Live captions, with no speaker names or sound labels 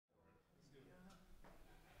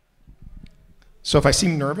So if I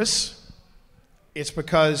seem nervous, it's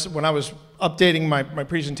because when I was updating my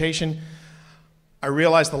presentation, I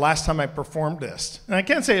realized the last time I performed this, and I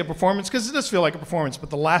can't say a performance because it does feel like a performance, but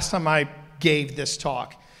the last time I gave this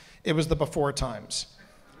talk, it was the before times.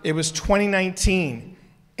 It was 2019,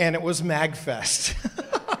 and it was MAGFest.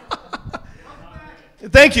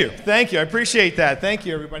 Thank you, I appreciate that. Thank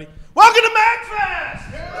you, everybody. Welcome to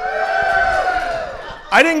MAGFest!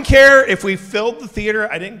 I didn't care if we filled the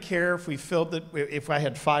theater. I didn't care if we filled it, if I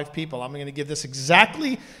had 5 people. I'm going to give this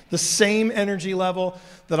exactly the same energy level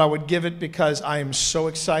that I would give it because I am so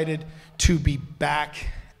excited to be back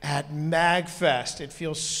at MAGFest. It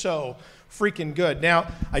feels so freaking good.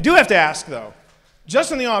 Now, I do have to ask, though,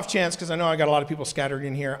 just on the off chance, because I know I got a lot of people scattered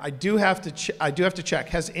in here, I do have to check.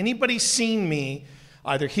 Has anybody seen me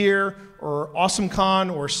either here or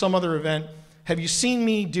AwesomeCon or some other event? Have you seen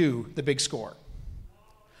me do the big score?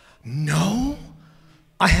 No?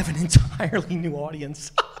 I have an entirely new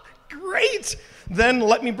audience. Great! Then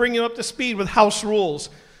let me bring you up to speed with house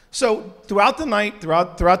rules. So throughout the night,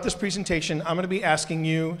 throughout this presentation, I'm going to be asking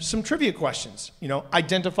you some trivia questions. You know,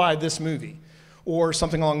 identify this movie or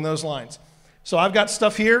something along those lines. So I've got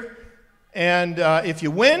stuff here, and if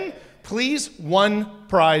you win, please, 1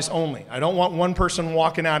 prize only. I don't want one person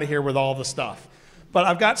walking out of here with all the stuff. But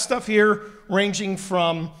I've got stuff here ranging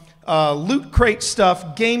from loot crate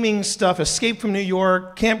stuff, gaming stuff, Escape from New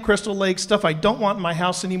York, Camp Crystal Lake, stuff I don't want in my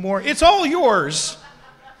house anymore. It's all yours.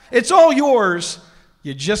 It's all yours.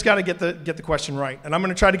 You just got to get the question right. And I'm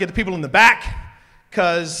going to try to get the people in the back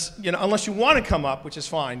because, you know, unless you want to come up, which is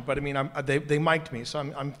fine, but I mean, they mic'd me, so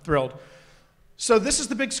I'm thrilled. So this is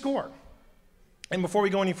the big score. And before we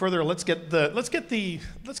go any further, let's get the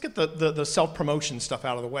self-promotion stuff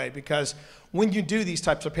out of the way, because when you do these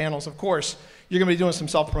types of panels, of course, you're going to be doing some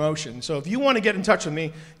self-promotion. So if you want to get in touch with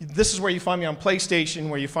me, this is where you find me on PlayStation,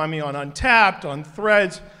 where you find me on Untapped, on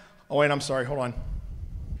Threads. Oh wait, I'm sorry, hold on.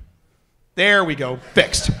 There we go,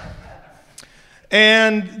 fixed.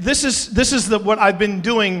 And this is what I've been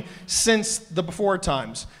doing since the before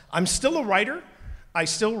times. I'm still a writer. I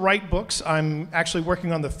still write books. I'm actually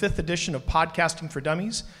working on the 5th edition of Podcasting for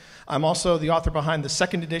Dummies. I'm also the author behind the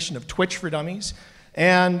 2nd edition of Twitch for Dummies.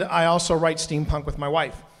 And I also write steampunk with my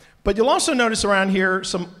wife. But you'll also notice around here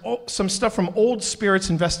some stuff from Old Spirits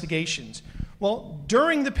Investigations. Well,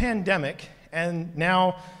 during the pandemic, and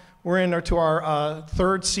now we're into our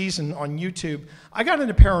 3rd season on YouTube, I got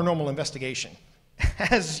into paranormal investigation,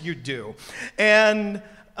 as you do. And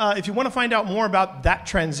if you want to find out more about that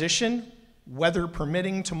transition, weather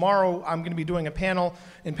permitting, tomorrow I'm going to be doing a panel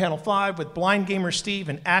in panel 5 with Blind Gamer Steve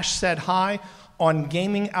and Ash Said Hi on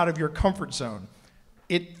gaming out of your comfort zone.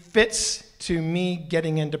 It fits to me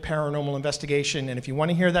getting into paranormal investigation, and if you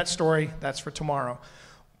want to hear that story, that's for tomorrow.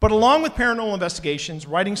 But along with paranormal investigations,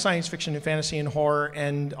 writing science fiction and fantasy and horror,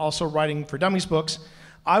 and also writing for dummies books,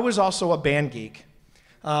 I was also a band geek.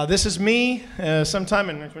 This is me, sometime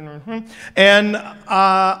in, and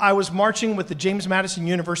I was marching with the James Madison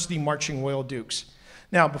University Marching Royal Dukes.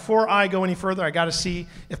 Now, before I go any further, I got to see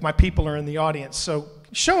if my people are in the audience. So,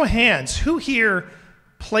 show of hands, who here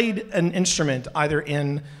played an instrument either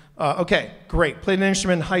in, okay, great, played an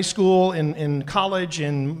instrument in high school, in college,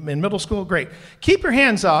 in middle school, great. Keep your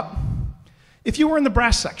hands up if you were in the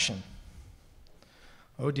brass section.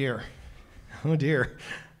 Oh dear, oh dear.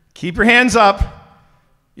 Keep your hands up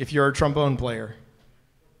if you're a trombone player.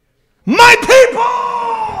 My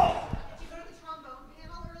people! Did you go to the trombone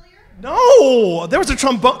panel earlier? No, there was a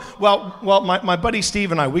trombone. Well, my buddy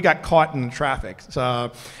Steve and I, we got caught in traffic.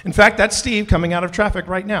 In fact, that's Steve coming out of traffic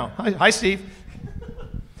right now. Hi Steve.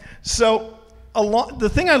 So, the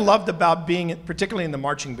thing I loved about being, particularly in the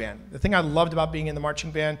marching band,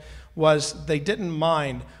 was they didn't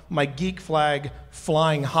mind my geek flag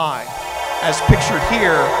flying high, as pictured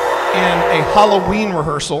here in a Halloween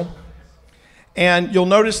rehearsal. And you'll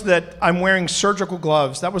notice that I'm wearing surgical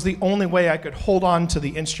gloves. That was the only way I could hold on to the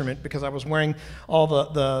instrument because I was wearing all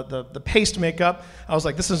the paste makeup. I was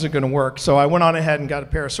like, this isn't going to work. So I went on ahead and got a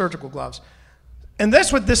pair of surgical gloves. And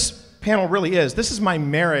that's what this panel really is. This is my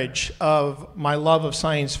marriage of my love of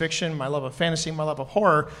science fiction, my love of fantasy, my love of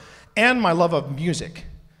horror, and my love of music.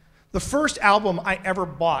 The first album I ever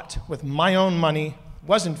bought with my own money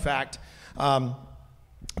was, in fact,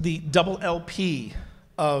 the double LP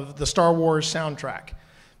of the Star Wars soundtrack.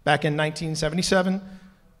 Back in 1977,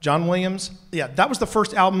 John Williams, yeah, that was the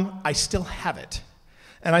first album. I still have it.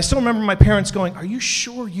 And I still remember my parents going, "Are you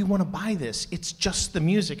sure you want to buy this? It's just the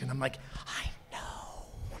music." And I'm like, I know.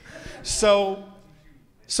 So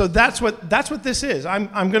that's what this is.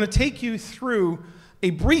 I'm going to take you through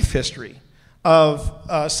a brief history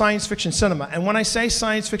of science fiction cinema. And when I say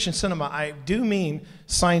science fiction cinema, I do mean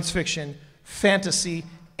science fiction, fantasy,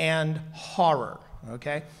 and horror,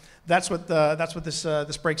 okay? That's what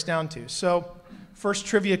this breaks down to. So, first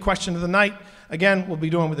trivia question of the night. Again, we'll be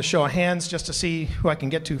doing with a show of hands just to see who I can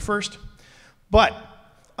get to first. But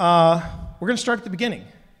we're going to start at the beginning.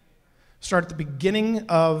 Start at the beginning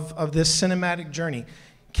of this cinematic journey.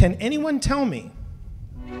 Can anyone tell me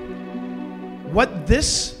what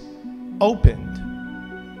this opened?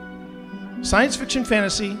 Science fiction,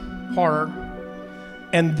 fantasy, horror,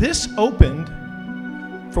 and this opened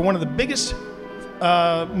for one of the biggest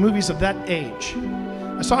movies of that age.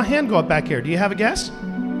 I saw a hand go up back here. Do you have a guess?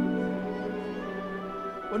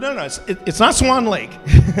 Well, no, it's not Swan Lake.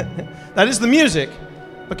 That is the music.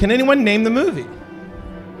 But can anyone name the movie?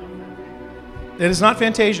 It is not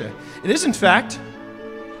Fantasia. It is, in fact,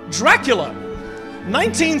 Dracula,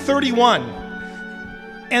 1931.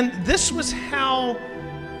 And this was how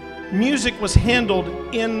music was handled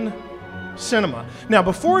in cinema. Now,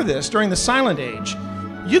 before this, during the Silent Age,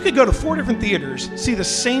 you could go to 4 different theaters, see the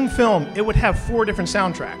same film, it would have 4 different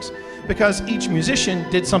soundtracks because each musician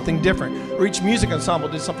did something different, or each music ensemble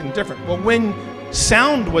did something different. Well, when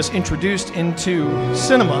sound was introduced into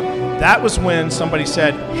cinema, that was when somebody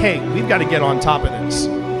said, hey, we've got to get on top of this.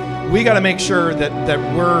 We got to make sure that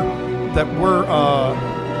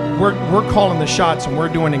we're calling the shots and we're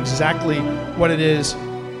doing exactly what it is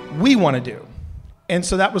we want to do. And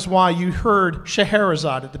so that was why you heard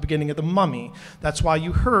Scheherazade at the beginning of The Mummy. That's why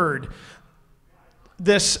you heard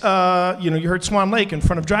this, you heard Swan Lake in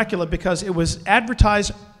front of Dracula, because it was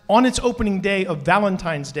advertised on its opening day of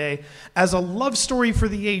Valentine's Day as a love story for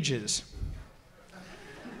the ages.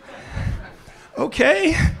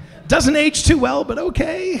 Okay, doesn't age too well, but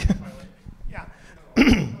okay. Yeah.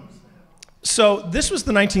 So this was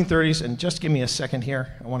the 1930s, and just give me a second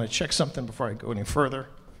here. I want to check something before I go any further.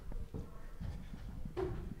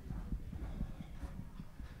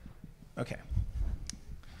 Okay.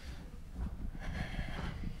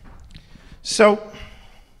 So,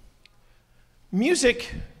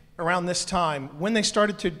 music around this time, when they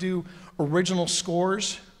started to do original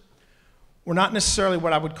scores, were not necessarily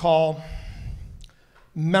what I would call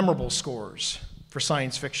memorable scores for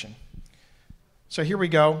science fiction. So here we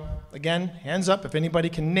go. Again, hands up if anybody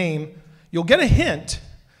can name. You'll get a hint,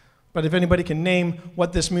 but if anybody can name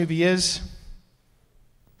what this movie is.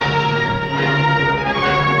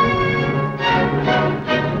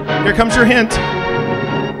 Here comes your hint.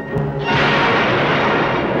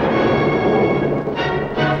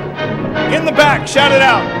 In the back, shout it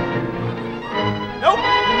out. Nope.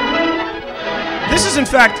 This is, in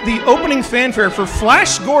fact, the opening fanfare for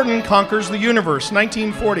Flash Gordon Conquers the Universe,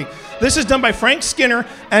 1940. This is done by Frank Skinner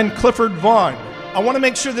and Clifford Vaughn. I want to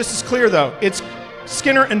make sure this is clear, though. It's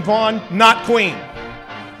Skinner and Vaughn, not Queen.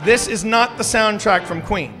 This is not the soundtrack from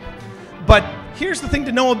Queen. But here's the thing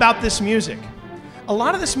to know about this music. A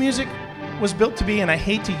lot of this music was built to be, and I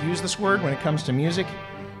hate to use this word when it comes to music,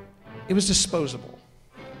 it was disposable.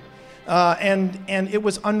 And it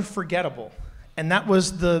was unforgettable. And that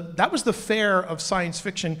was the fare of science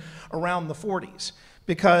fiction around the 40s.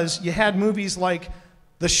 Because you had movies like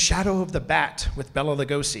The Shadow of the Bat with Bela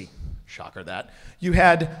Lugosi. Shocker that. You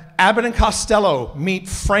had Abbott and Costello meet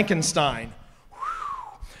Frankenstein.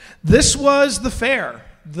 This was the fare.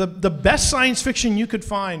 The best science fiction you could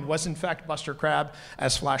find was, in fact, Buster Crabbe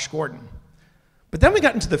as Flash Gordon. But then we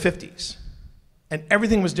got into the 50s, and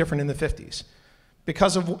everything was different in the 50s.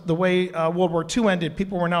 Because of the way World War II ended,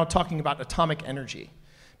 people were now talking about atomic energy.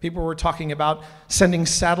 People were talking about sending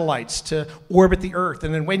satellites to orbit the Earth.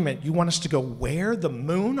 And then, wait a minute, you want us to go where? The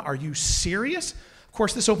moon? Are you serious? Of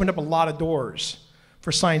course, this opened up a lot of doors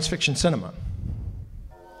for science fiction cinema.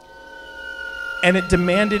 And it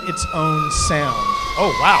demanded its own sound.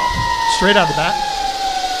 Oh, wow. Straight out of the bat.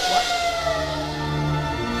 What?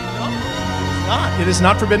 No, it's not. It is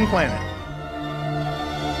not Forbidden Planet.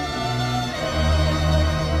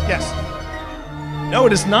 Yes. No,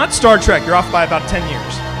 it is not Star Trek. You're off by about 10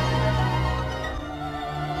 years.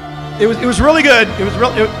 It was really good.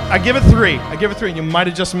 I give it 3. I give it 3. You might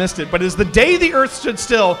have just missed it. But it is The Day the Earth Stood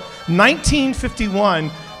Still, 1951.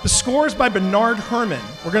 The score is by Bernard Herrmann.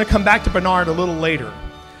 We're going to come back to Bernard a little later.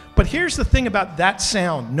 But here's the thing about that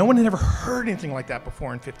sound. No one had ever heard anything like that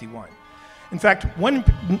before in 51. In fact, one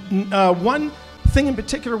thing in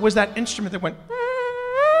particular was that instrument that went,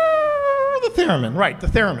 the theremin, right, the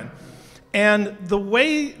theremin. And the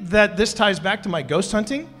way that this ties back to my ghost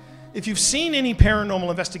hunting, if you've seen any paranormal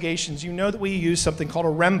investigations, you know that we use something called a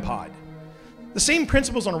REM pod. The same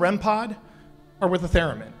principles on a REM pod are with a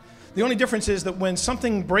theremin. The only difference is that when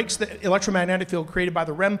something breaks the electromagnetic field created by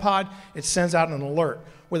the REM pod, it sends out an alert.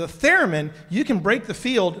 With a theremin, you can break the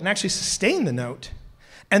field and actually sustain the note,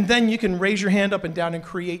 and then you can raise your hand up and down and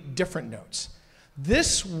create different notes.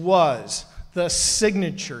 This was the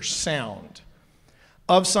signature sound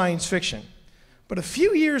of science fiction. But a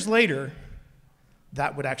few years later,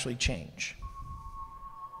 that would actually change.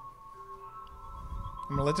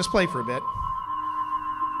 I'm going to let this play for a bit.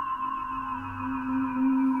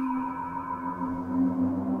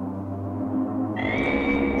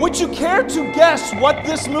 Would you care to guess what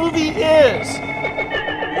this movie is?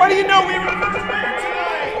 What do you know? We were the first winner tonight!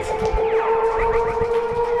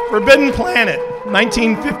 Forbidden Planet,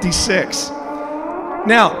 1956.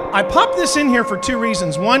 Now, I popped this in here for two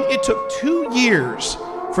reasons. One, it took 2 years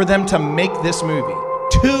for them to make this movie.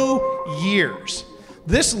 2 years.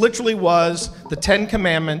 This literally was the 10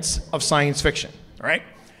 Commandments of science fiction, all right?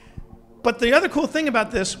 But the other cool thing about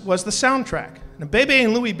this was the soundtrack. Now, Bebe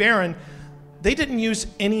and Louis Barron, they didn't use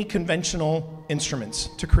any conventional instruments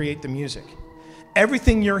to create the music.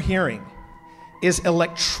 Everything you're hearing is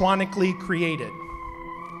electronically created.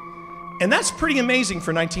 And that's pretty amazing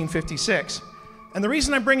for 1956. And the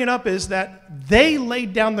reason I bring it up is that they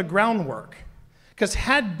laid down the groundwork. Because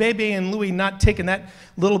had Bebe and Louis not taken that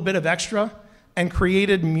little bit of extra and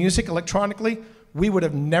created music electronically, we would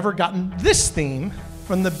have never gotten this theme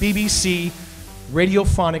from the BBC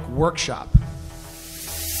Radiophonic Workshop.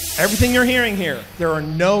 Everything you're hearing here, there are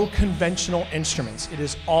no conventional instruments. It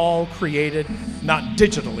is all created, not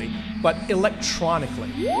digitally, but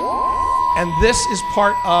electronically. And this is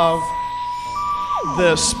part of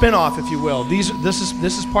the spin-off, if you will. This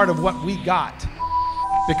is part of what we got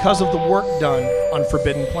because of the work done on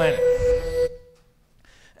Forbidden Planet.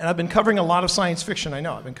 And I've been covering a lot of science fiction, I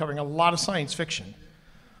know. I've been covering a lot of science fiction.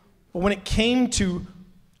 But when it came to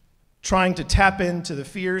trying to tap into the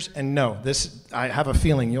fears, and no, this, I have a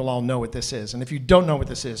feeling you'll all know what this is. And if you don't know what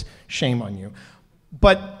this is, shame on you.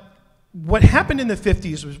 But what happened in the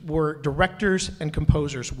 50s were directors and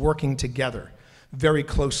composers working together very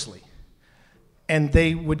closely. And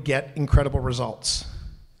they would get incredible results.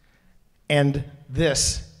 And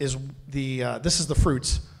this is the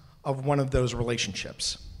fruits of one of those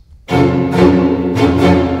relationships. You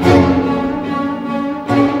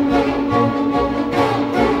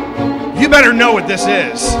better know what this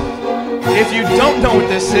is. If you don't know what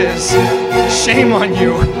this is, shame on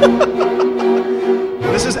you.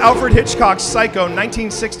 This is Alfred Hitchcock's Psycho,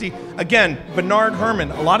 1960. Again, Bernard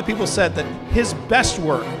Herrmann. A lot of people said that his best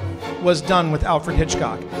work was done with Alfred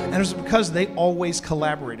Hitchcock. And it was because they always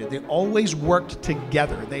collaborated. They always worked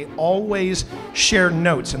together. They always shared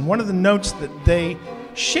notes. And one of the notes that they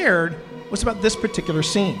shared was about this particular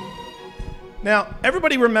scene. Now,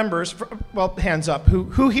 everybody remembers, well, hands up,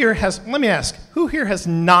 who here has, let me ask, who here has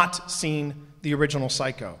not seen the original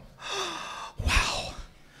Psycho? Wow.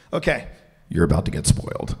 Okay, you're about to get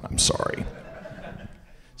spoiled. I'm sorry.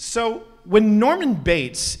 So, when Norman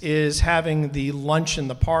Bates is having the lunch in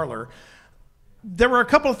the parlor, there were a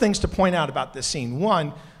couple of things to point out about this scene.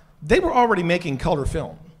 One, they were already making color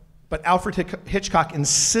film, but Alfred Hitchcock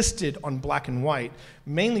insisted on black and white,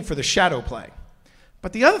 mainly for the shadow play.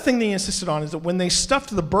 But the other thing they insisted on is that when they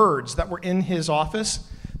stuffed the birds that were in his office,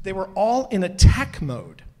 they were all in attack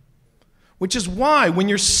mode. Which is why when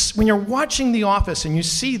you're watching The Office and you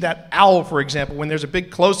see that owl, for example, when there's a big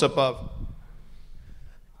close-up of,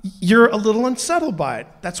 you're a little unsettled by it.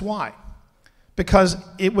 That's why. Because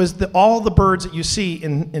it was all the birds that you see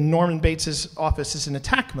in Norman Bates' office is in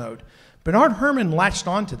attack mode. Bernard Herrmann latched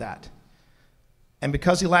onto that. And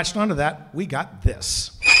because he latched onto that, we got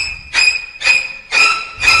this.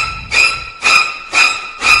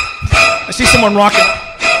 I see someone rocking.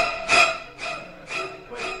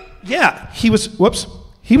 Yeah, he was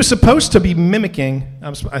supposed to be mimicking,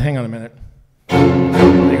 hang on a minute.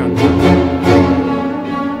 Hang on.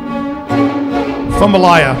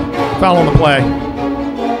 Fumbalaya, foul on the play.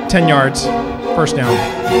 10 yards, first down.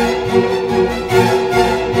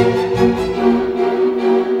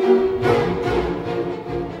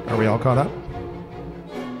 Are we all caught up?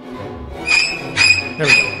 There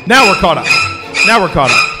we go. Now we're caught up. Now we're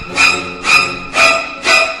caught up.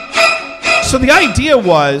 So the idea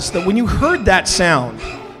was that when you heard that sound,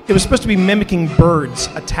 it was supposed to be mimicking birds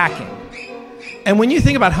attacking. And when you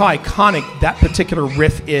think about how iconic that particular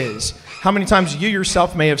riff is, how many times you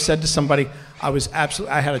yourself may have said to somebody, I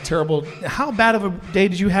had a terrible, how bad of a day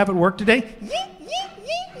did you have at work today?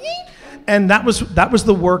 And that was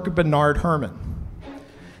the work of Bernard Herrmann.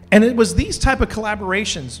 And it was these type of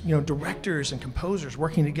collaborations, directors and composers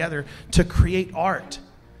working together to create art,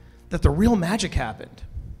 that the real magic happened.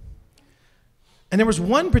 And there was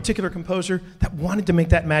one particular composer that wanted to make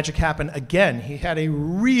that magic happen again. He had a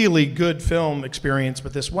really good film experience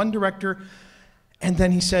with this one director, and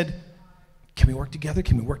then he said, can we work together?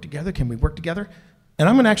 Can we work together? Can we work together? And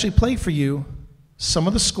I'm going to actually play for you some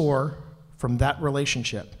of the score from that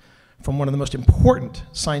relationship, from one of the most important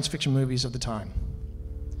science fiction movies of the time.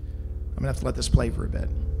 I'm going to have to let this play for a bit.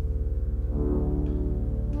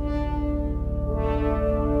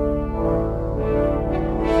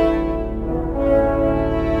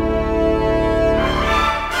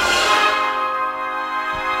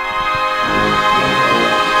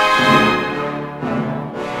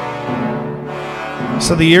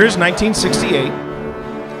 So the year is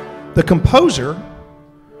 1968. The composer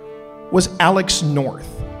was Alex North.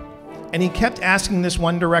 And he kept asking this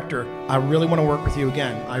one director, I really want to work with you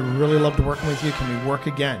again. I really love to work with you. Can we work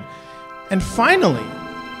again? And finally,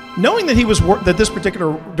 knowing that that this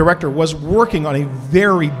particular director was working on a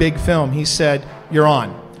very big film, he said, you're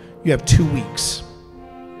on. You have 2 weeks.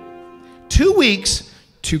 2 weeks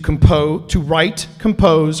to write,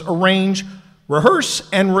 compose, arrange, rehearse,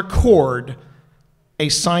 and record a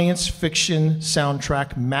science fiction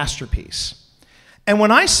soundtrack masterpiece. And when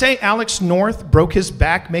I say Alex North broke his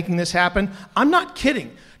back making this happen, I'm not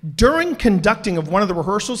kidding. During conducting of one of the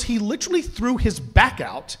rehearsals, he literally threw his back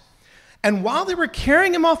out. And while they were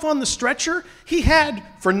carrying him off on the stretcher, he had,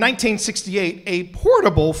 for 1968, a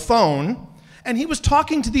portable phone, and he was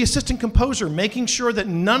talking to the assistant composer, making sure that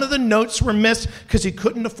none of the notes were missed because he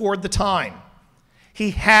couldn't afford the time. He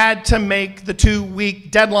had to make the 2-week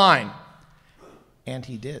deadline. And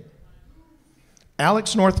he did.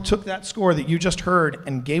 Alex North took that score that you just heard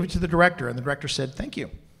and gave it to the director, and the director said, thank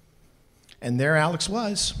you. And there Alex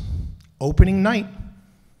was, opening night,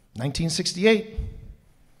 1968.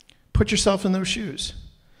 Put yourself in those shoes.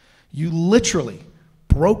 You literally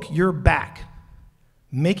broke your back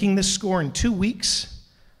making this score in 2 weeks.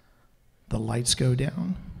 The lights go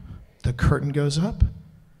down, the curtain goes up,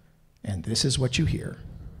 and this is what you hear.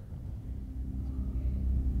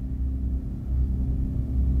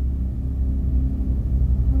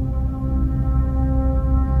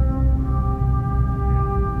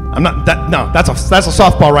 That's a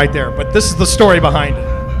softball right there, but this is the story behind it.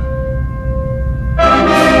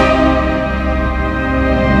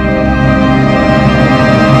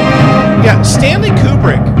 Yeah, Stanley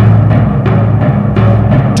Kubrick,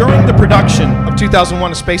 during the production of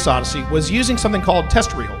 2001: A Space Odyssey, was using something called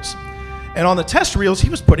test reels. And on the test reels, he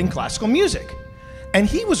was putting classical music. And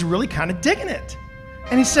he was really kind of digging it.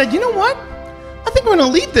 And he said, you know what? I think I'm going to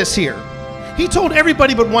leave this here. He told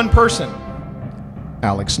everybody but one person,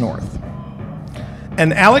 Alex North.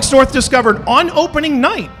 And Alex North discovered on opening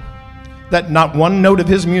night that not one note of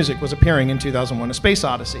his music was appearing in 2001: A Space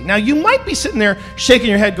Odyssey. Now, you might be sitting there shaking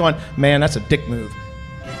your head going, man, that's a dick move.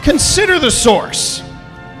 Consider the source.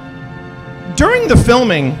 During the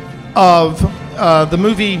filming of the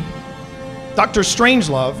movie Dr.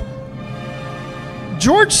 Strangelove,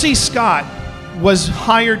 George C. Scott was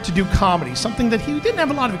hired to do comedy, something that he didn't have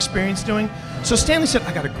a lot of experience doing. So Stanley said,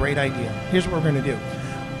 I got a great idea. Here's what we're going to do.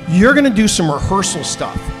 You're going to do some rehearsal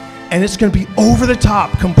stuff, and it's going to be over the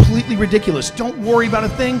top, completely ridiculous. Don't worry about a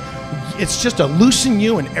thing. It's just to loosen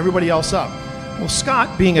you and everybody else up. Well,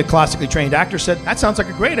 Scott, being a classically trained actor, said, that sounds like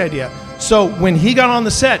a great idea. So when he got on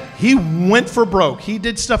the set, he went for broke. He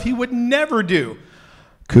did stuff he would never do.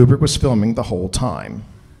 Kubrick was filming the whole time.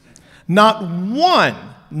 Not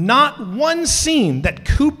one scene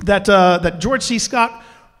that George C. Scott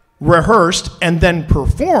rehearsed and then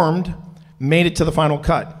performed made it to the final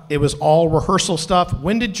cut. It was all rehearsal stuff.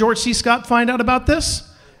 When did George C. Scott find out about this?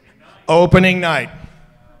 Opening night.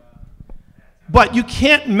 But you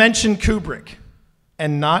can't mention Kubrick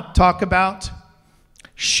and not talk about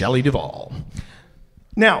Shelley Duvall.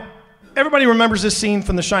 Now, everybody remembers this scene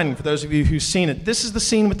from The Shining, for those of you who've seen it. This is the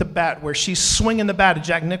scene with the bat where she's swinging the bat at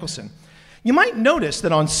Jack Nicholson. You might notice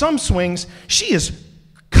that on some swings, she is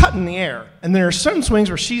cutting the air, and there are some swings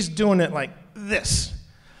where she's doing it like this.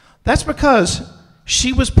 That's because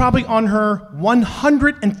she was probably on her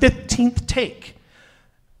 115th take.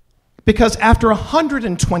 Because after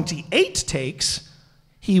 128 takes,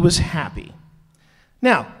 he was happy.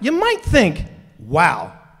 Now, you might think,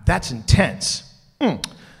 wow, that's intense.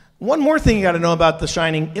 One more thing you got to know about The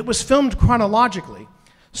Shining, it was filmed chronologically.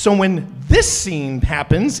 So when this scene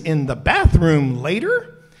happens in the bathroom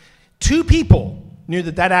later, two people knew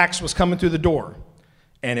that that axe was coming through the door.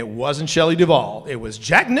 And it wasn't Shelley Duvall. It was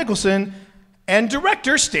Jack Nicholson and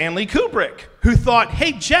director Stanley Kubrick, who thought,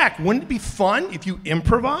 hey, Jack, wouldn't it be fun if you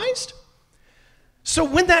improvised? So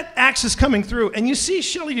when that axe is coming through, and you see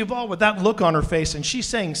Shelley Duvall with that look on her face, and she's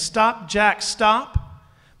saying, stop, Jack, stop,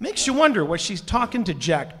 Makes you wonder, was she talking to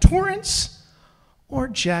Jack Torrance or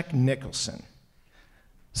Jack Nicholson?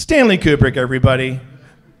 Stanley Kubrick, everybody.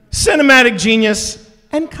 Cinematic genius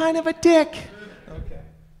and kind of a dick. Okay.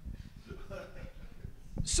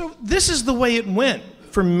 So this is the way it went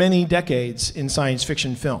for many decades in science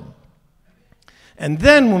fiction film. And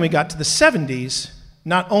then when we got to the 70s,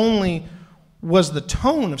 not only was the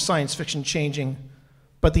tone of science fiction changing,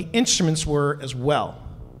 but the instruments were as well.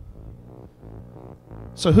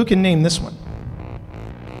 So who can name this one?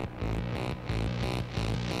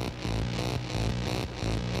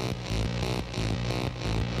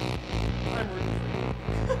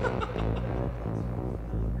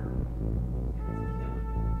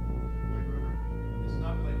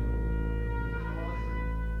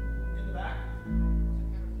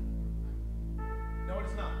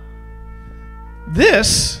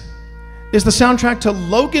 This is the soundtrack to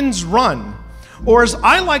Logan's Run, or as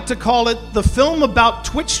I like to call it, the film about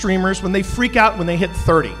Twitch streamers when they freak out when they hit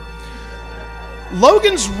 30.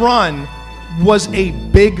 Logan's Run was a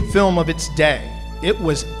big film of its day. It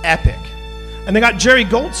was epic. And they got Jerry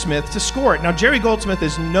Goldsmith to score it. Now, Jerry Goldsmith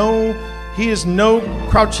is no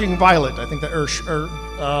Crouching Violet, I think that,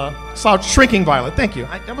 Shrinking Violet. Thank you.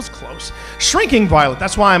 That was close. Shrinking Violet.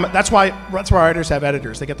 That's why writers have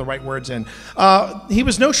editors. They get the right words in. He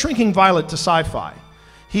was no Shrinking Violet to sci-fi.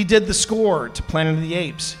 He did the score to Planet of the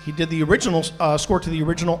Apes. He did the original score to the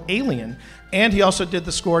original Alien, and he also did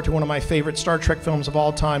the score to one of my favorite Star Trek films of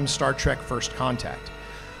all time, Star Trek: First Contact.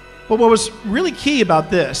 But what was really key about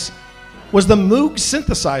this was the Moog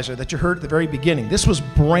synthesizer that you heard at the very beginning. This was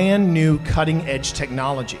brand new, cutting-edge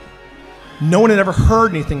technology. No one had ever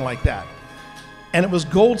heard anything like that. And it was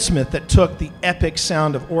Goldsmith that took the epic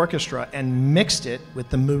sound of orchestra and mixed it with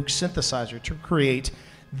the Moog synthesizer to create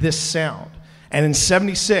this sound. And in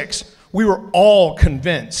 '76, we were all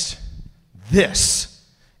convinced this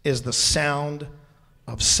is the sound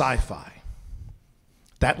of sci-fi.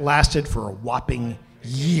 That lasted for a whopping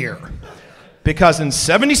year. Because in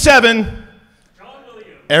 '77,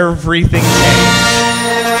 everything changed.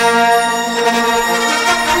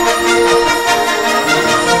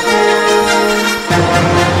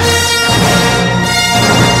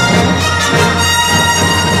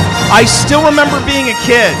 I still remember being a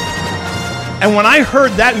kid, and when I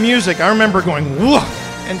heard that music, I remember going, whoa,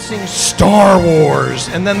 and seeing Star Wars,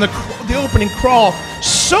 and then the opening crawl.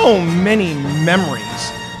 So many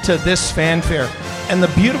memories to this fanfare. And the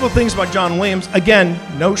beautiful things about John Williams, again,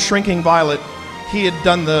 no Shrinking Violet. He had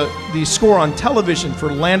done the score on television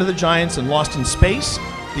for Land of the Giants and Lost in Space.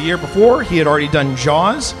 The year before, he had already done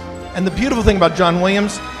Jaws. And the beautiful thing about John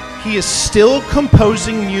Williams, he is still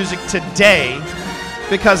composing music today,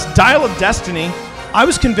 because Dial of Destiny, I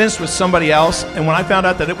was convinced with somebody else, and when I found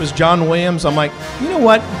out that it was John Williams, I'm like, you know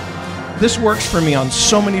what? This works for me on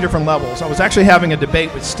so many different levels. I was actually having a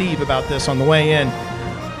debate with Steve about this on the way in.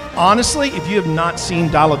 Honestly, if you have not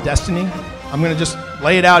seen Dial of Destiny, I'm going to just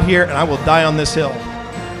lay it out here and I will die on this hill.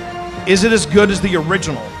 Is it as good as the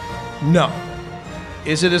original? No.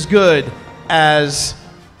 Is it as good as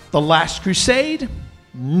The Last Crusade?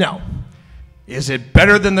 No. Is it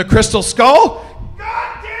better than The Crystal Skull?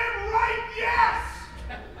 Goddamn right, yes!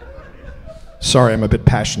 Sorry, I'm a bit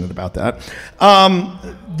passionate about that.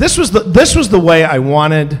 This was the way I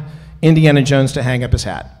wanted Indiana Jones to hang up his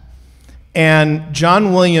hat. And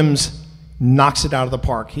John Williams knocks it out of the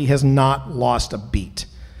park. He has not lost a beat.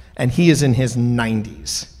 And he is in his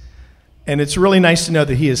 90s. And it's really nice to know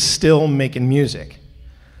that he is still making music.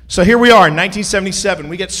 So here we are in 1977.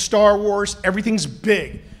 We get Star Wars. Everything's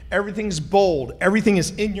big. Everything's bold. Everything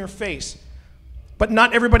is in your face. But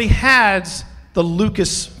not everybody has the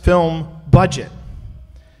Lucasfilm budget.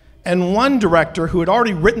 And one director who had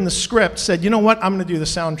already written the script said, you know what, I'm going to do the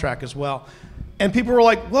soundtrack as well. And people were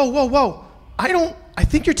like, whoa, whoa, whoa, I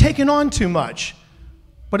think you're taking on too much.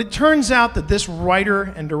 But it turns out that this writer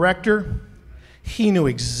and director, he knew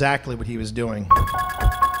exactly what he was doing.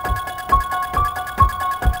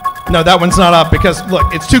 No, that one's not up because,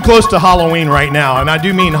 look, it's too close to Halloween right now. And I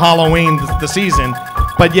do mean Halloween, the season.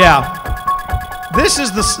 But yeah, this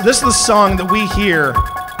is the song that we hear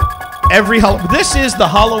every Halloween. This is the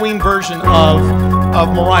Halloween version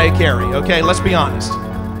of Mariah Carey, okay? Let's be honest.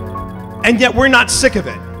 And yet we're not sick of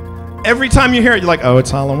it. Every time you hear it, you're like, oh,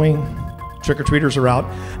 it's Halloween. Trick-or-treaters are out.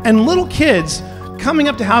 And little kids coming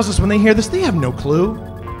up to houses when they hear this, they have no clue.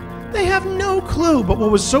 They have no clue. But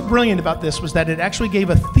what was so brilliant about this was that it actually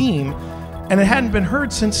gave a theme, and it hadn't been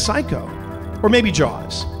heard since Psycho, or maybe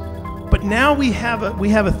Jaws. But now we have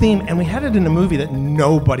a theme, and we had it in a movie that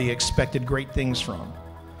nobody expected great things from.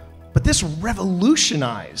 But this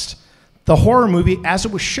revolutionized the horror movie as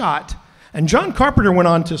it was shot, And John Carpenter went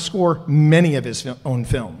on to score many of his own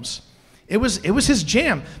films. It was his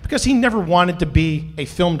jam because he never wanted to be a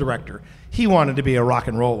film director. He wanted to be a rock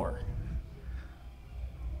and roller.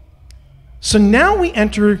 So now we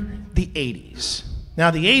enter the 80s.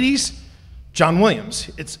 Now the 80s, John Williams.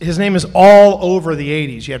 His name is all over the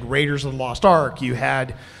 80s. You had Raiders of the Lost Ark. You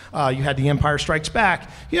had The Empire Strikes Back.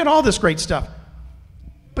 You had all this great stuff.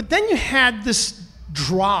 But then you had this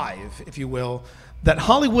drive, if you will, that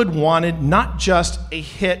Hollywood wanted not just a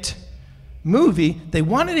hit movie, they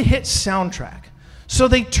wanted a hit soundtrack. So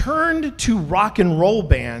they turned to rock and roll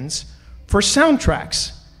bands for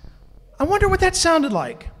soundtracks. I wonder what that sounded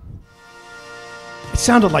like. It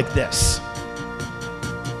sounded like this.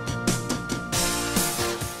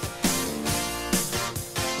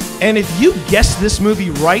 And if you guess this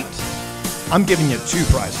movie right, I'm giving you 2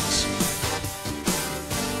 prizes.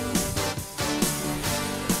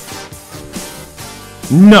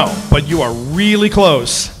 No, but you are really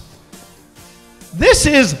close. This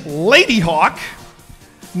is Lady Hawk,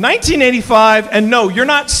 1985, and no, you're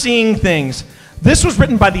not seeing things. This was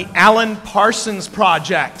written by the Alan Parsons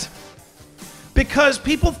Project because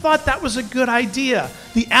people thought that was a good idea.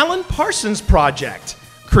 The Alan Parsons Project,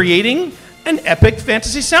 creating an epic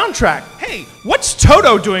fantasy soundtrack. Hey, what's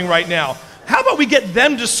Toto doing right now? How about we get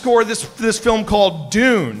them to score this film called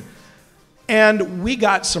Dune? And we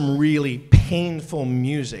got some really painful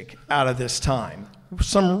music out of this time.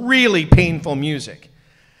 Some really painful music.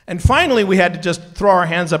 And finally, we had to just throw our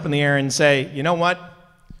hands up in the air and say, you know what?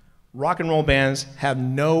 Rock and roll bands have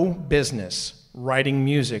no business writing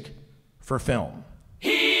music for film.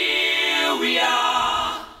 Here we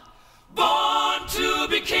are, born to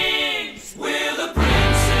be kings. We're the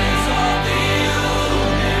princes of the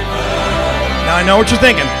universe. Now I know what you're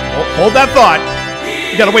thinking. Hold that thought.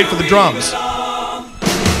 You gotta wait for the drums.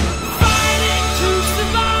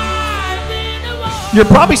 You're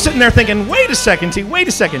probably sitting there thinking, wait a second, T, wait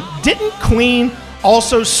a second. Didn't Queen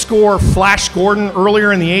also score Flash Gordon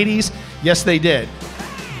earlier in the 80s? Yes, they did.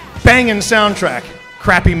 Banging soundtrack,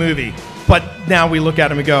 crappy movie. But now we look at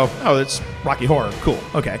him and go, oh, it's Rocky Horror, cool,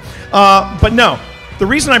 okay. But no, the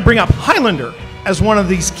reason I bring up Highlander as one of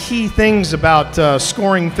these key things about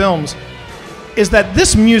scoring films is that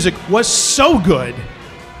this music was so good,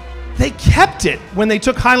 they kept it when they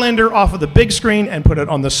took Highlander off of the big screen and put it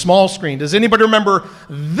on the small screen. Does anybody remember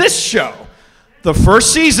this show? The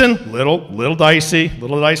first season, little dicey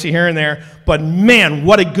here and there, but man,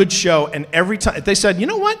 what a good show. And every time, they said, you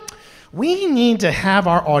know what? We need to have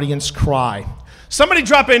our audience cry. Somebody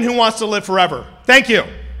drop in Who Wants to Live Forever. Thank you.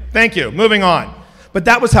 Moving on. But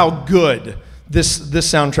that was how good this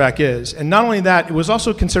soundtrack is. And not only that, it was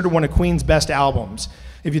also considered one of Queen's best albums.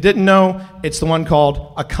 If you didn't know, it's the one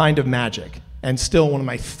called A Kind of Magic, and still one of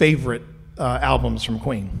my favorite albums from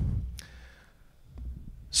Queen.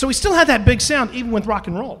 So we still had that big sound, even with rock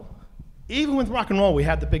and roll. Even with rock and roll, we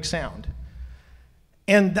had the big sound.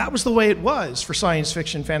 And that was the way it was for science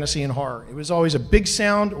fiction, fantasy, and horror. It was always a big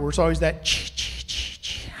sound, or it was always that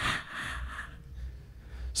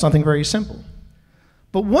something very simple.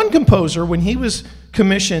 But one composer, when he was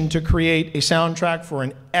commissioned to create a soundtrack for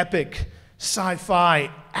an epic sci-fi,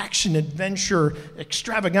 action-adventure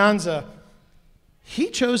extravaganza, he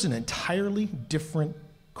chose an entirely different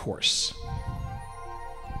course.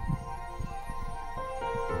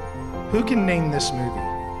 Who can name this movie?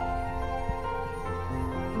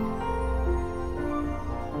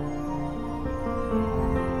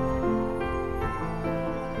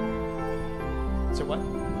 So what?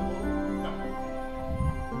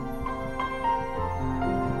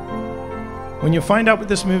 When you find out what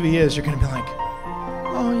this movie is, you're going to be like,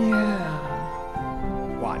 oh yeah.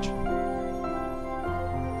 Watch.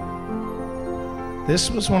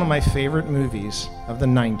 This was one of my favorite movies of the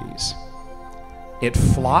 90s. It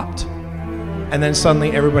flopped, and then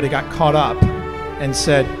suddenly everybody got caught up and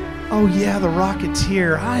said, oh yeah, The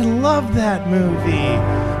Rocketeer, I love that movie.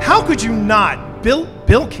 How could you not? You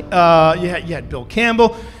had Bill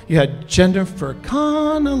Campbell, you had Jennifer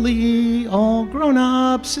Connelly, all grown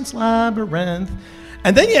up since Labyrinth.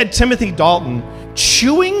 And then you had Timothy Dalton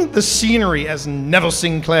chewing the scenery as Neville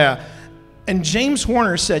Sinclair. And James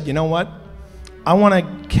Horner said, you know what? I want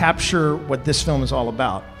to capture what this film is all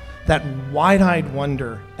about. That wide-eyed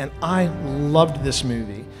wonder. And I loved this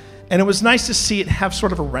movie. And it was nice to see it have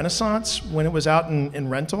sort of a renaissance when it was out in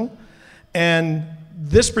rental. And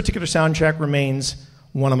this particular soundtrack remains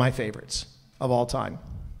one of my favorites of all time.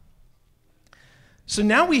 So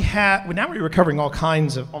now we're covering all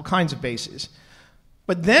kinds of bases.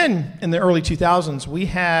 But then in the early 2000s, we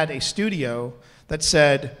had a studio that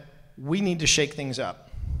said, we need to shake things up.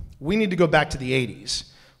 We need to go back to the 80s.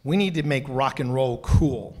 We need to make rock and roll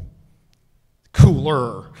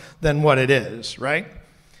cooler than what it is, right?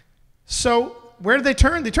 So where did they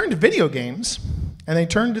turn? They turned to video games, and they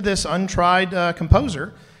turned to this untried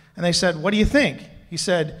composer, and they said, what do you think? He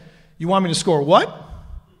said, you want me to score what?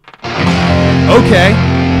 Okay.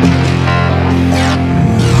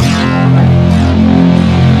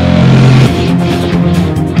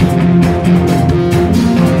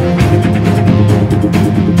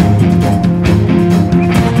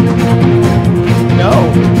 No.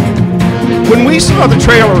 When we saw the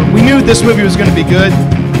trailer, we knew this movie was going to be good.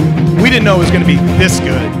 We didn't know it was going to be this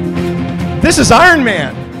good. This is Iron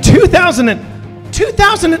Man,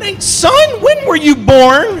 2008. Son, when were you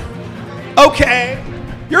born? Okay,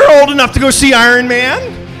 you're old enough to go see Iron Man.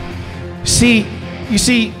 You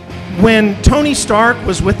see, when Tony Stark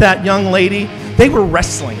was with that young lady, they were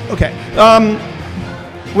wrestling. Okay,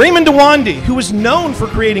 Raymond DeWandy, who was known for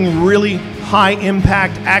creating really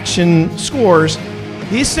high-impact action scores,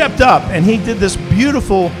 he stepped up and he did this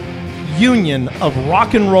beautiful union of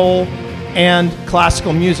rock and roll and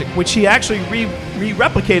classical music, which he actually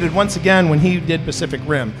re-replicated once again when he did Pacific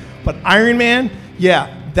Rim. But Iron Man,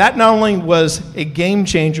 yeah, that not only was a game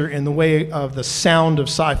changer in the way of the sound of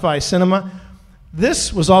sci-fi cinema,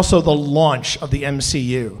 this was also the launch of the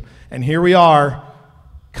MCU. And here we are,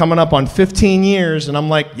 coming up on 15 years, and I'm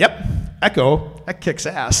like, yep, Echo, that kicks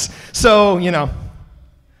ass. So, you know.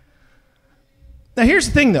 Now here's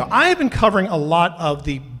the thing though, I have been covering a lot of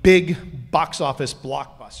the big box office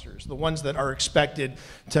blockbusters, the ones that are expected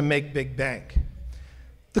to make big bank.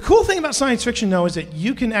 The cool thing about science fiction though is that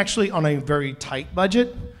you can actually, on a very tight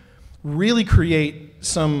budget, really create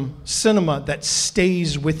some cinema that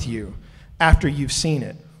stays with you after you've seen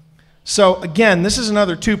it. So again, this is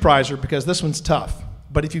another two-prizer because this one's tough.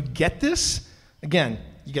 But if you get this, again,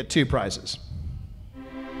 you get 2 prizes.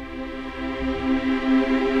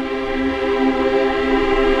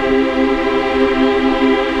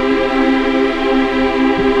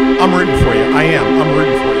 I'm rooting for you. I am. I'm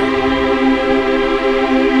rooting for you.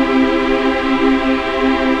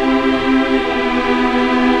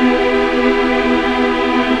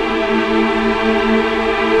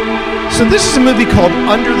 So this is a movie called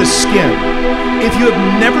Under the Skin. If you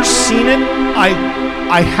have never seen it,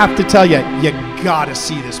 I have to tell you, you gotta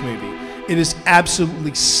see this movie. It is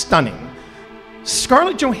absolutely stunning.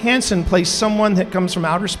 Scarlett Johansson plays someone that comes from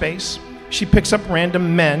outer space. She picks up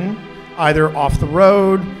random men, either off the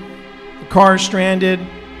road, the car is stranded,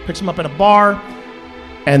 picks them up at a bar,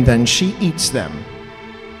 and then she eats them.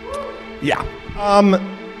 Yeah.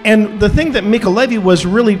 And the thing that Mika Levy was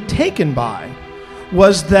really taken by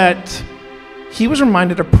was that he was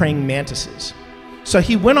reminded of praying mantises. So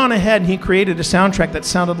he went on ahead and he created a soundtrack that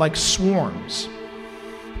sounded like swarms.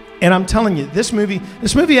 And I'm telling you, this movie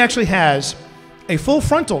actually has a full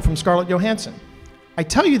frontal from Scarlett Johansson. I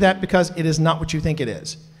tell you that because it is not what you think it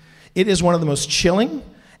is. It is one of the most chilling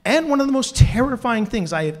and one of the most terrifying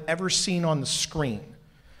things I have ever seen on the screen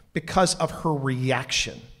because of her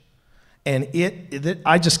reaction. And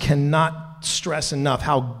I just cannot stress enough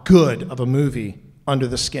how good of a movie Under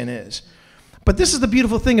the Skin is. But this is the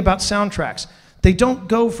beautiful thing about soundtracks. They don't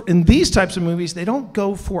go for, in these types of movies, they don't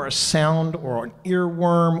go for a sound or an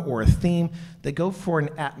earworm or a theme. They go for an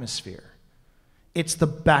atmosphere. It's the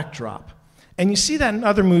backdrop. And you see that in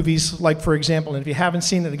other movies, like, for example, and if you haven't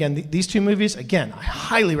seen it, again, these 2 movies, again, I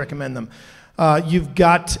highly recommend them. You've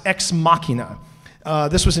got Ex Machina.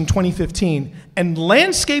 This was in 2015. And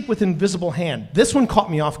Landscape with Invisible Hand. This one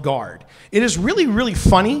caught me off guard. It is really, really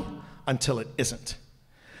funny until it isn't.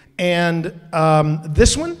 And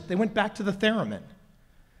this one, they went back to the theremin.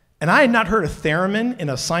 And I had not heard a theremin in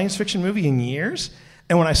a science fiction movie in years.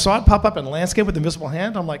 And when I saw it pop up in Landscape with Invisible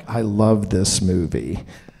Hand, I'm like, I love this movie.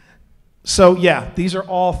 So yeah, these are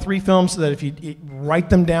all 3 films that if you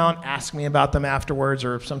write them down, ask me about them afterwards,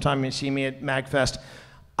 or sometime you see me at MAGFest,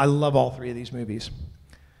 I love all 3 of these movies.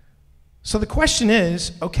 So the question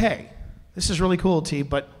is, okay, this is really cool, T,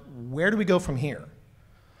 but where do we go from here?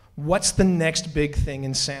 What's the next big thing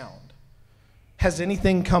in sound? Has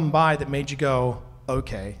anything come by that made you go,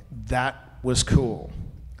 okay, that was cool?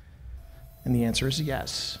 And the answer is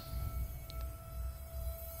yes.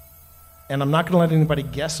 And I'm not going to let anybody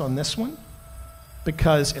guess on this one,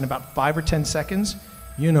 because in about 5 or 10 seconds,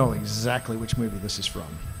 you know exactly which movie this is from.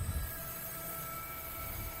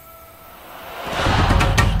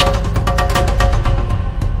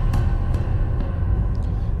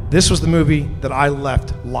 This was the movie that I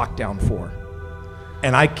left Lockdown for.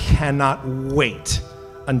 And I cannot wait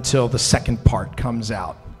until the second part comes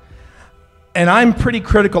out. And I'm pretty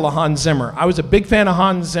critical of Hans Zimmer. I was a big fan of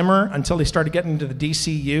Hans Zimmer until he started getting into the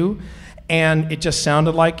DCU. and it just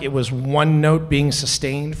sounded like it was one note being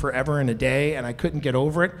sustained forever and a day, and I couldn't get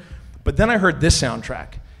over it. But then I heard this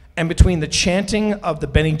soundtrack, and between the chanting of the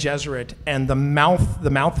Bene Gesserit and the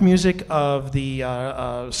mouth music of the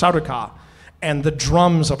Sardaukar and the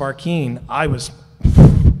drums of Arkeen, I was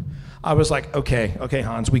like, okay,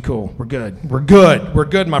 Hans, we cool, we're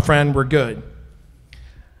good, my friend, we're good.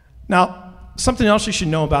 Now, something else you should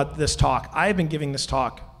know about this talk. I have been giving this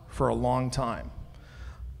talk for a long time.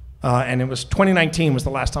 And it was 2019 was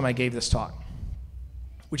the last time I gave this talk,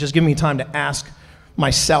 which has given me time to ask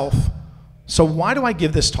myself, so why do I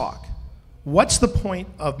give this talk? What's the point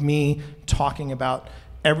of me talking about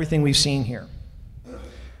everything we've seen here?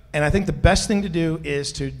 And I think the best thing to do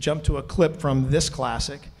is to jump to a clip from this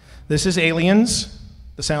classic. This is Aliens,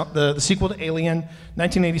 the sequel to Alien,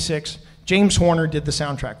 1986. James Horner did the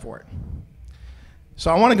soundtrack for it.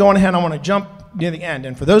 So I want to go on ahead, I want to jump near the end.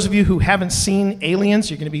 And for those of you who haven't seen Aliens,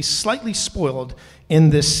 you're going to be slightly spoiled in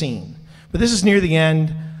this scene. But this is near the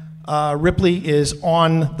end. Ripley is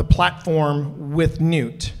on the platform with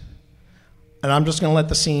Newt. And I'm just going to let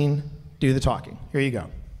the scene do the talking. Here you go.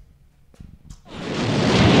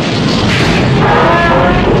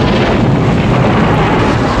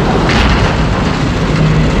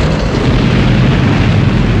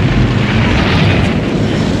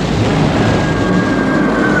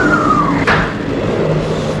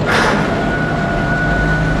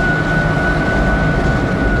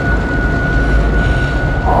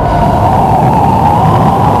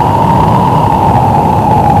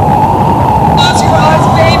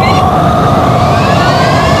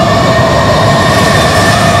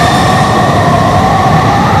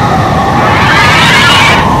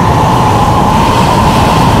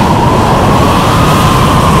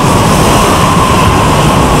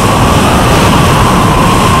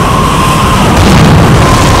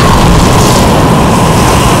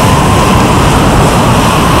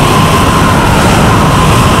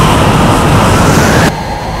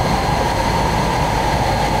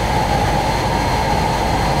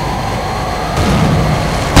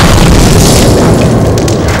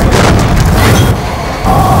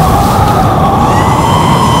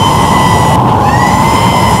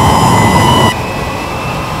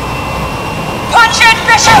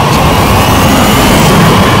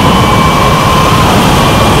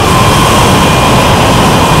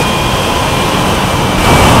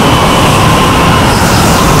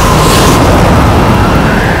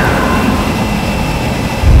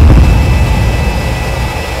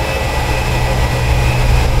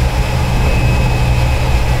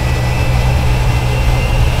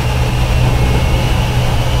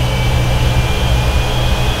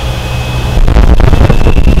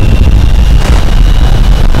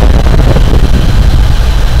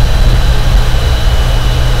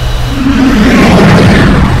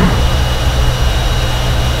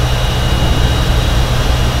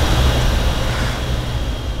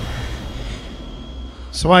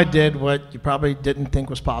 So I did what you probably didn't think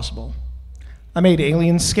was possible. I made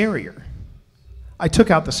Aliens scarier. I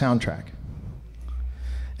took out the soundtrack.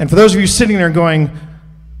 And for those of you sitting there going,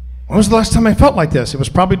 when was the last time I felt like this? It was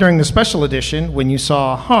probably during the special edition when you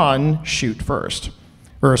saw Han shoot first.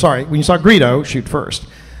 Or sorry, when you saw Greedo shoot first.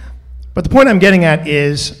 But the point I'm getting at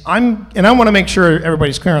is, and I want to make sure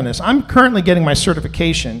everybody's clear on this, I'm currently getting my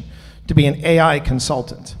certification to be an AI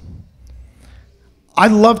consultant. I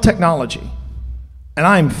love technology. And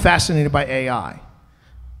I'm fascinated by AI,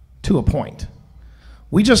 to a point.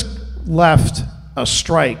 We just left a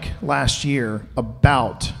strike last year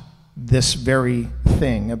about this very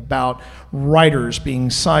thing, about writers being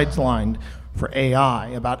sidelined for AI,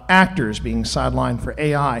 about actors being sidelined for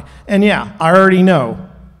AI. And yeah, I already know,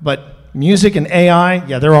 but music and AI,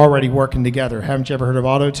 yeah, they're already working together. Haven't you ever heard of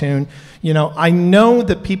auto-tune? You know, I know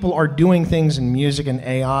that people are doing things in music and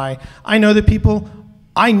AI.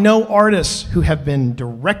 I know artists who have been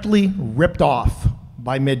directly ripped off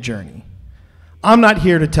by Midjourney. I'm not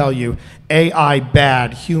here to tell you AI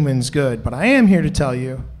bad, humans good, but I am here to tell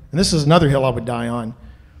you, and this is another hill I would die on,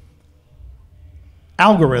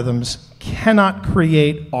 algorithms cannot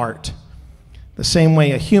create art the same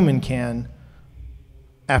way a human can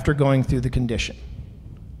after going through the condition.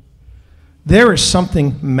 There is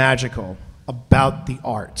something magical about the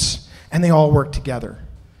arts, and they all work together.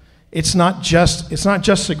 It's not just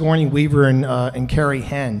Sigourney Weaver and Carrie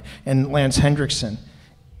Henn and Lance Hendrickson.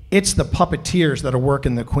 It's the puppeteers that are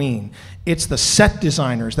working the Queen. It's the set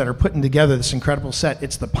designers that are putting together this incredible set.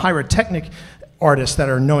 It's the pyrotechnic artists that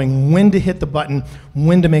are knowing when to hit the button,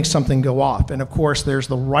 when to make something go off. And of course, there's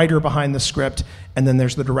the writer behind the script, and then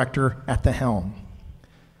there's the director at the helm.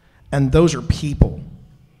 And those are people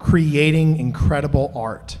creating incredible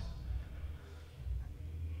art.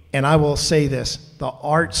 And I will say this, the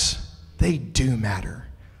arts, they do matter.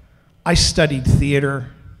 I studied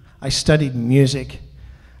theater, I studied music.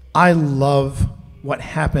 I love what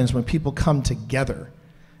happens when people come together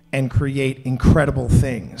and create incredible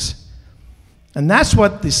things. And that's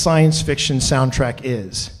what the science fiction soundtrack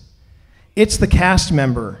is. It's the cast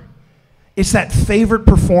member. It's that favorite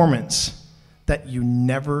performance that you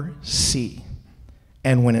never see.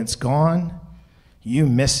 And when it's gone, you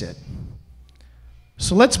miss it.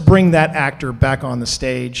 So let's bring that actor back on the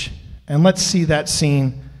stage and let's see that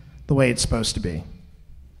scene the way it's supposed to be.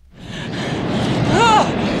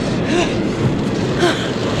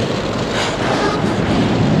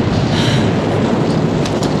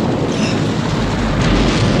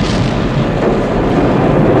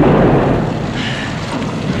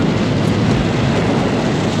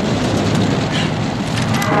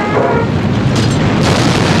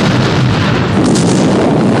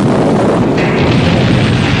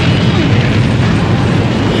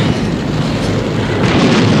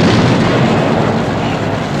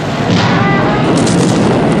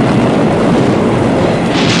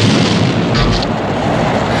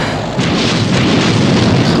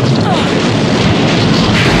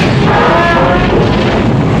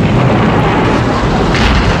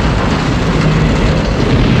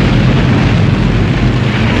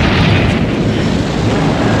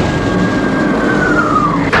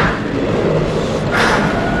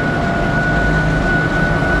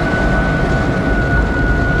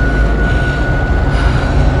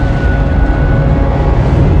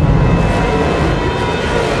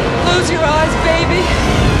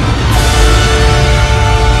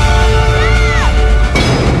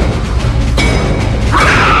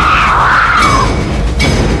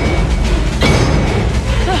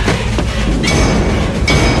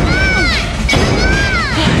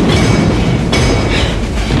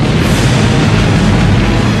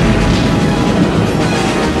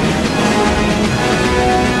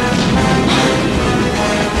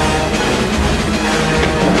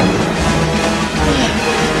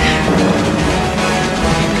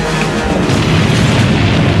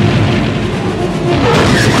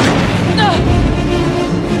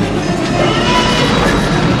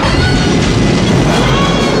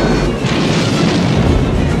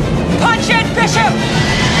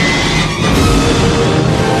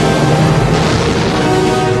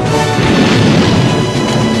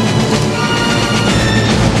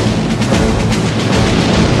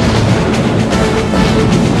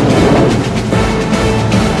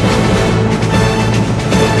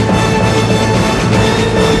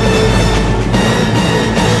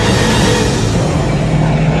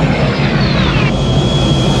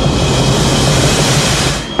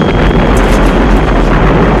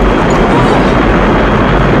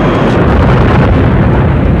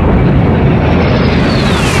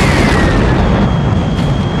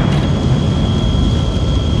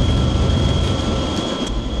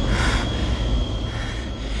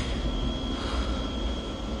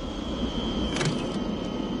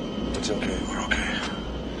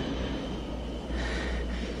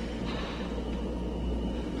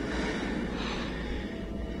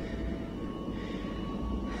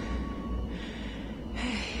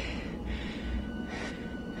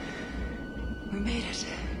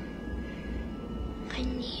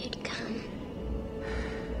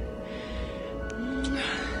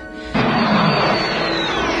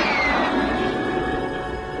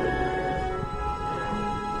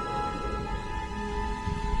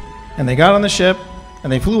 And they got on the ship,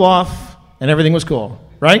 and they flew off, and everything was cool,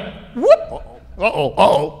 right? Whoop! Uh-oh,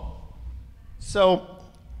 uh-oh. So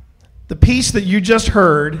the piece that you just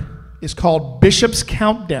heard is called Bishop's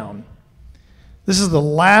Countdown. This is the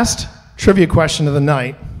last trivia question of the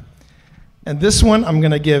night. And this one, I'm going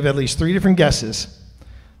to give at least 3 different guesses.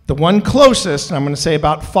 The one closest, I'm going to say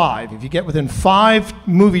about 5. If you get within 5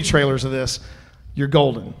 movie trailers of this, you're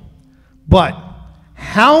golden. But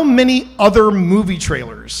how many other movie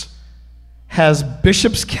trailers has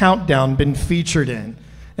Bishop's Countdown been featured in?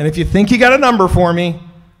 And if you think you got a number for me,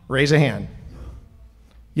 raise a hand.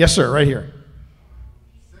 Yes, sir, right here.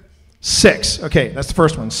 6. Okay, that's the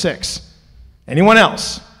first one, 6. Anyone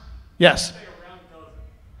else? Yes.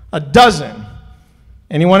 A dozen.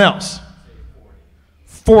 Anyone else?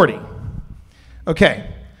 40.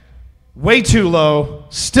 Okay. Way too low,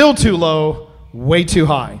 still too low, way too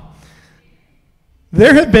high.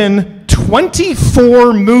 There have been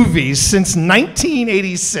 24 movies since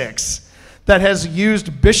 1986 that has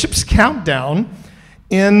used Bishop's Countdown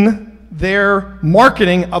in their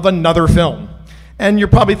marketing of another film. And you're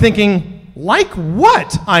probably thinking, Like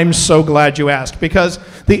what? I'm so glad you asked, because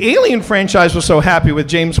the Alien franchise was so happy with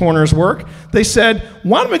James Horner's work, they said,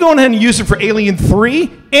 why don't we go ahead and use it for Alien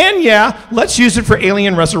 3? And yeah, let's use it for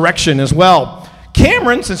Alien Resurrection as well.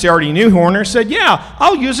 Cameron, since he already knew Horner, said, yeah,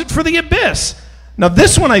 I'll use it for The Abyss. Now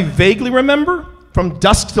this one I vaguely remember from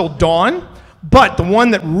Dusk Till Dawn, but the one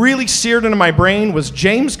that really seared into my brain was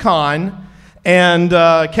James Caan and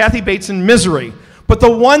Kathy Bates in Misery. But the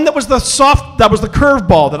one that was the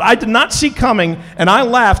curveball that I did not see coming, and I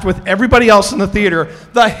laughed with everybody else in the theater,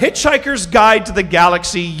 The Hitchhiker's Guide to the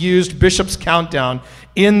Galaxy used Bishop's Countdown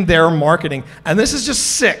in their marketing. And this is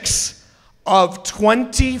just 6 of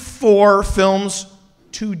 24 films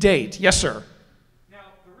to date. Yes, sir? Now,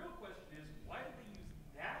 the real question is, why did they use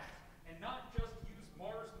that and not just use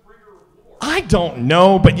Mars the Bringer of War? I don't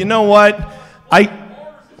know, but you know what?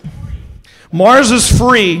 Mars is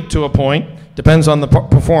free to a point. Depends on the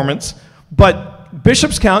performance. But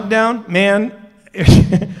Bishop's Countdown, man,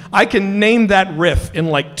 I can name that riff in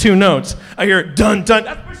like 2 notes. I hear it, dun, dun.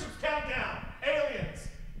 That's Bishop's Countdown. Aliens.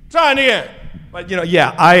 Try it again. But, you know,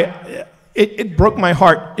 yeah, it broke my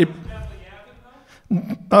heart.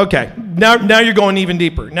 Okay, now you're going even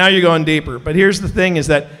deeper. Now you're going deeper. But here's the thing is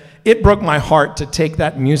that it broke my heart to take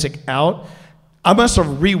that music out. I must have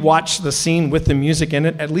rewatched the scene with the music in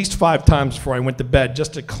it at least 5 times before I went to bed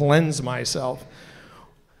just to cleanse myself.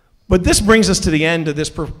 But this brings us to the end of this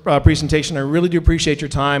presentation. I really do appreciate your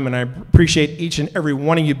time, and I appreciate each and every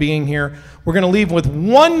one of you being here. We're going to leave with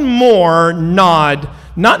one more nod,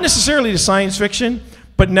 not necessarily to science fiction,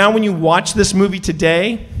 but now when you watch this movie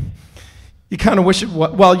today, you kind of wish it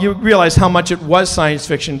was, well, you realize how much it was science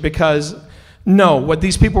fiction, because no, what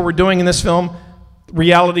these people were doing in this film,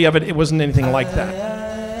 reality of it, it wasn't anything like that.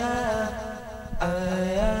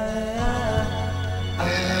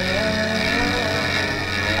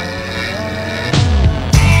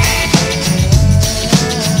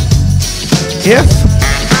 If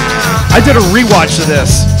I did a rewatch of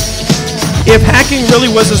this, if hacking really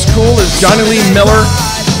was as cool as Johnny Lee Miller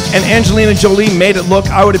and Angelina Jolie made it look,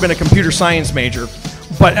 I would have been a computer science major.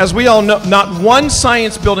 But as we all know, not one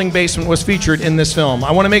science building basement was featured in this film.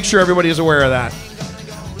 I want to make sure everybody is aware of that.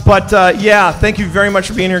 But yeah, thank you very much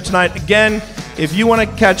for being here tonight. Again, if you want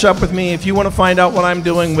to catch up with me, if you want to find out what I'm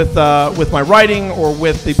doing with my writing or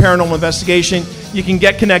with the paranormal investigation, you can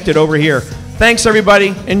get connected over here. Thanks,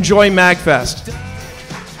 everybody. Enjoy MAGFest.